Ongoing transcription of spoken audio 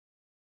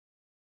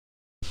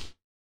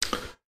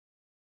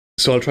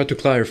So I'll try to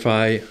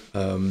clarify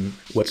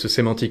what's a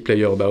semantic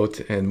player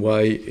about and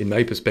why, in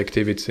my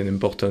perspective, it's an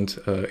important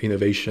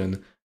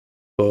innovation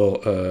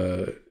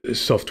for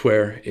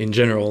software in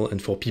general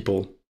and for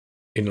people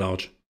in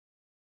large.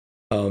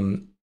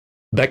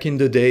 Back in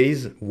the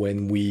days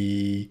when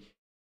we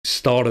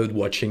started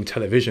watching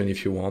television,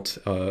 if you want,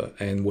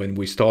 and when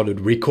we started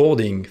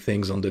recording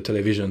things on the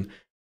television,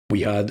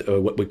 we had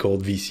what we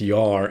called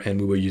VCR, and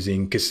we were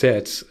using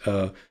cassettes,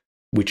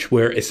 which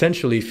were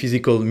essentially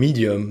physical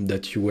medium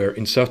that you were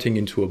inserting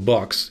into a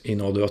box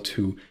in order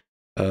to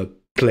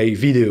play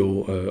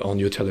video on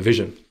your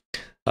television.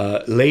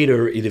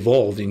 Later, it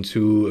evolved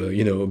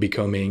into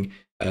becoming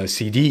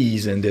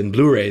CDs and then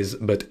Blu-rays,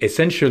 but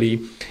essentially,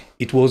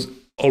 it was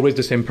always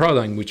the same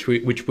paradigm, which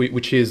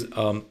is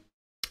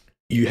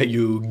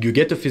you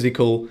get a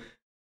physical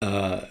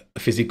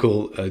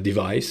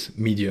device,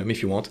 medium,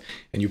 if you want,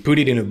 and you put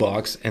it in a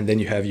box, and then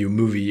you have your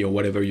movie or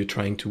whatever you're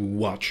trying to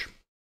watch.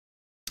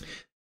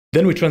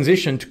 Then we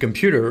transitioned to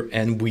computer,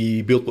 and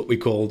we built what we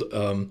called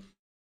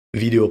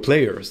video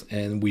players,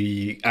 and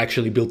we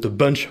actually built a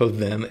bunch of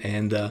them,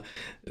 and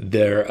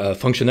their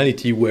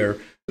functionality were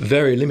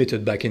very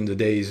limited back in the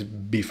days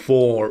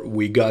before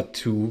we got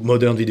to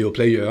modern video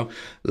player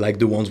like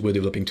the ones we're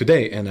developing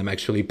today. And I'm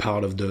actually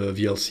part of the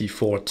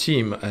VLC4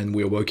 team, and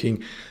we're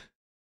working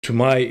in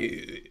my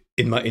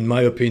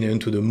opinion,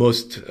 to the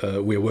most,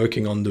 we're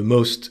working on the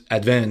most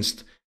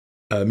advanced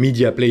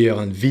media player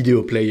and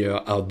video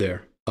player out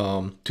there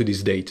to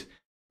this date.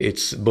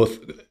 It's both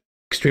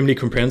extremely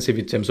comprehensive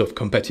in terms of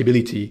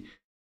compatibility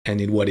and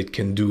in what it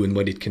can do and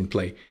what it can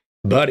play.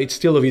 But it's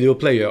still a video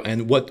player.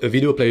 And what a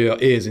video player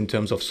is in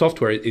terms of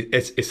software,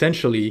 it's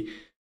essentially,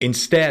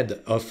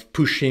 instead of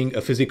pushing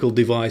a physical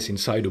device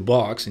inside a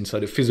box,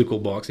 inside a physical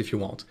box, if you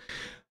want,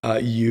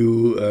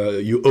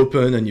 you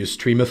open and you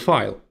stream a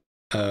file,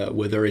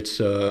 whether it's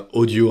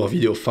audio or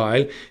video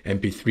file,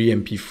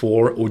 MP3,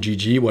 MP4,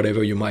 OGG,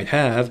 whatever you might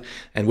have,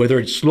 and whether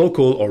it's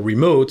local or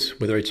remote,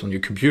 whether it's on your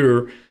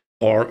computer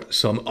or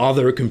some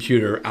other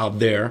computer out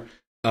there,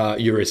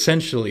 you're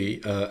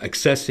essentially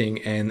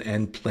accessing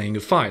and playing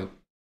a file.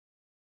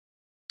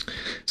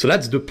 So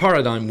that's the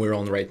paradigm we're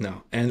on right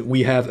now. And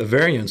we have a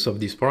variance of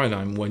this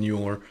paradigm when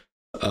you're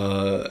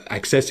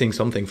accessing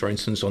something, for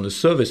instance, on a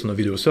service, on a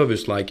video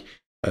service like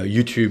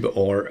YouTube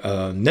or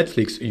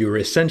Netflix. You're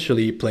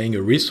essentially playing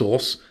a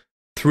resource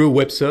through a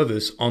web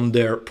service on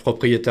their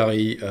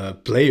proprietary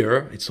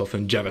player. It's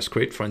often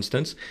JavaScript, for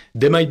instance.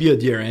 There might be a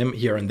DRM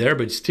here and there,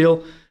 but it's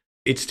still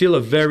a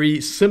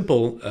very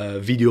simple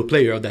video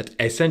player that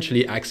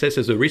essentially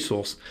accesses a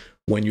resource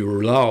when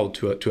you're allowed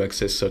to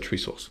access such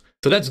resource.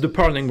 So that's the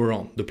paradigm we're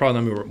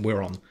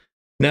on.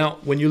 Now,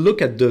 when you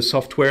look at the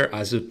software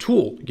as a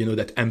tool,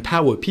 that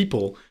empower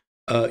people,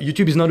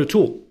 YouTube is not a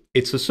tool,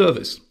 it's a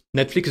service.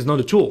 Netflix is not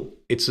a tool,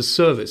 it's a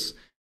service.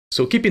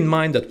 So keep in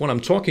mind that what I'm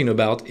talking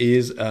about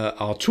is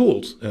our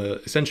tools,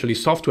 essentially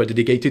software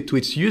dedicated to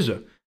its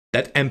user,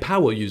 that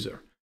empower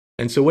user.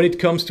 And so when it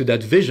comes to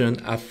that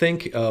vision, I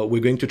think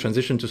we're going to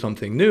transition to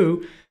something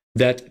new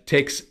that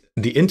takes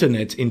the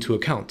internet into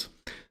account.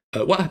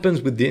 What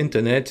happens with the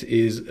internet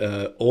is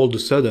all of a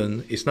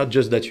sudden, it's not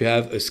just that you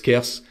have a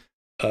scarce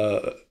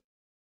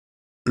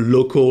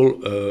local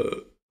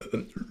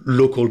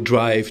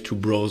drive to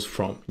browse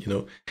from.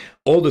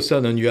 All of a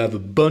sudden you have a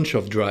bunch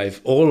of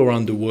drive all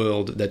around the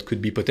world that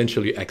could be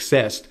potentially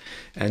accessed,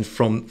 and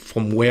from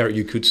where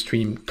you could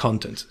stream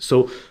content.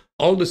 So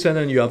all of a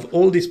sudden you have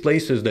all these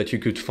places that you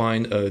could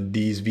find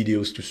these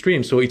videos to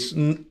stream. So it's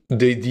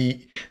the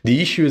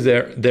issue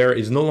there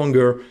is no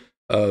longer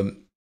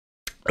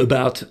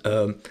about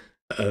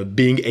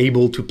being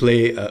able to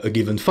play a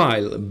given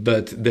file,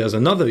 but there's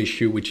another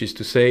issue, which is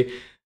to say,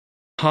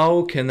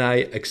 how can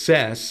I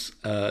access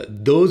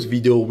those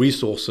video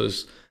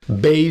resources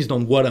based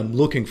on what I'm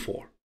looking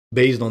for,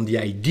 based on the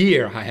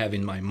idea I have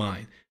in my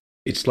mind?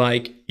 It's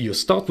like you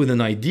start with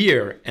an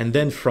idea, and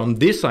then from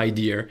this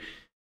idea,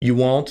 you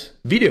want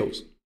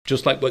videos,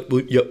 just like what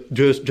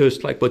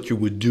you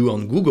would do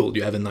on Google.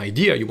 You have an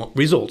idea, you want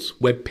results,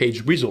 web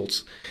page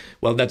results.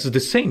 Well, that's the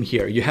same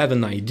here. You have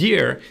an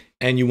idea,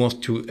 and you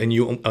want to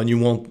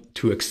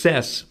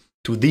access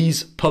to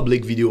these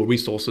public video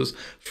resources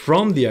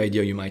from the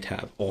idea you might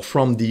have, or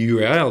from the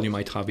URL you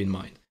might have in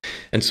mind.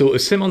 And so a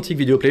semantic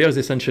video player is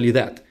essentially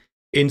that.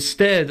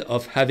 Instead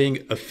of having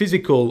a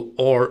physical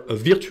or a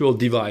virtual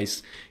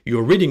device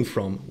you're reading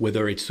from,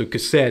 whether it's a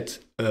cassette,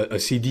 a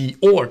CD,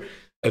 or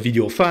a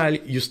video file,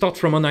 you start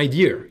from an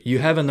idea. You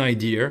have an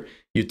idea,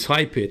 you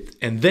type it,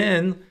 and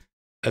then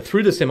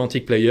through the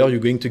semantic player, you're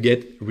going to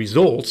get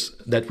results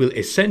that will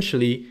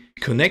essentially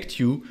connect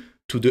you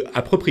to the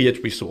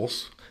appropriate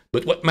resource.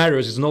 But what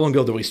matters is no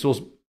longer the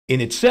resource in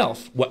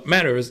itself. What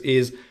matters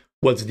is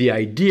what's the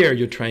idea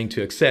you're trying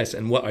to access,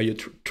 and what are you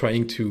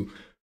trying to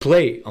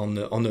play on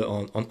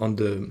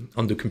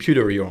the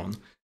computer you're on.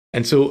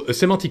 And so a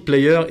semantic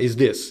player is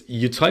this.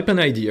 You type an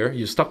idea,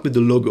 you start with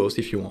the logos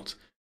if you want.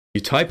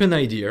 You type an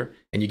idea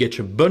and you get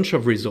a bunch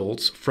of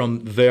results from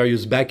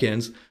various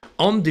backends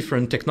on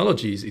different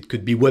technologies. It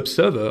could be web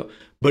server,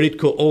 but it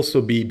could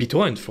also be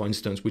BitTorrent, for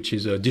instance, which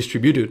is a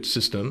distributed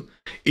system.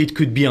 It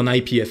could be on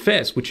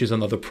IPFS, which is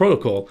another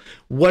protocol.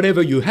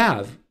 Whatever you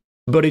have,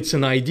 but it's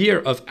an idea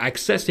of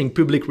accessing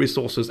public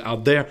resources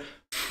out there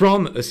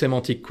from a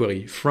semantic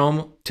query,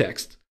 from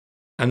text.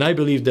 And I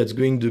believe that's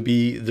going to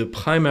be the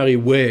primary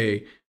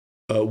way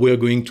we're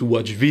going to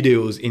watch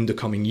videos in the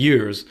coming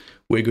years.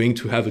 We're going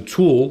to have a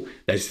tool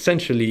that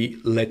essentially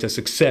let us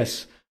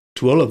access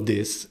to all of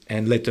this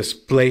and let us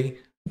play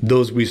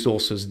those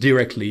resources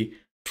directly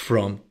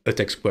from a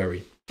text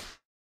query.